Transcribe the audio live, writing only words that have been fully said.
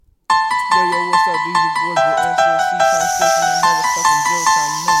boys with SSC trying to stay from that motherfucking jail time.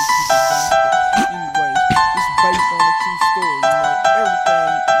 You know we keep it gangster. Anyways, this is based on a true story. You know,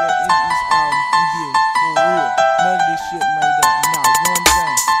 everything that in this album we did for real. None of this shit made up. Not one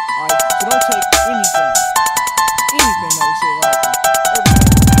thing. Alright, so don't take anything that we say right now. Everything.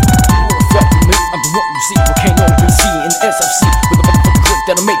 Fuck me, I'm the one you see with KANO, BC, and SFC. With a motherfucking click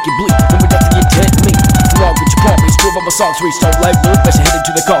that'll make you bleed. When we're done, you're dead to me. Along with your properties, prove all my songs reach. Don't like wood, but you're headed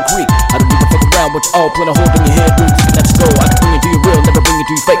to the concrete. I don't give a fuck around what you all plan a hold in your head. Really thinking that's go. I can bring it to your real, never bring it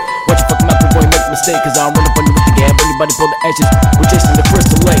to your fake. Watch you fucking mouth before you make a mistake. Cause I don't run up on you with the gab. Anybody pull the ashes, we're chasing the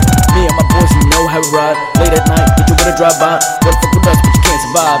crystal lake. Me and my boys, you know how we ride. Late at night, get you with a drive-by. What the fuck with us, but you can't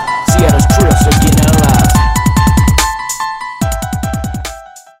survive. Seattle's trill, so get out alive.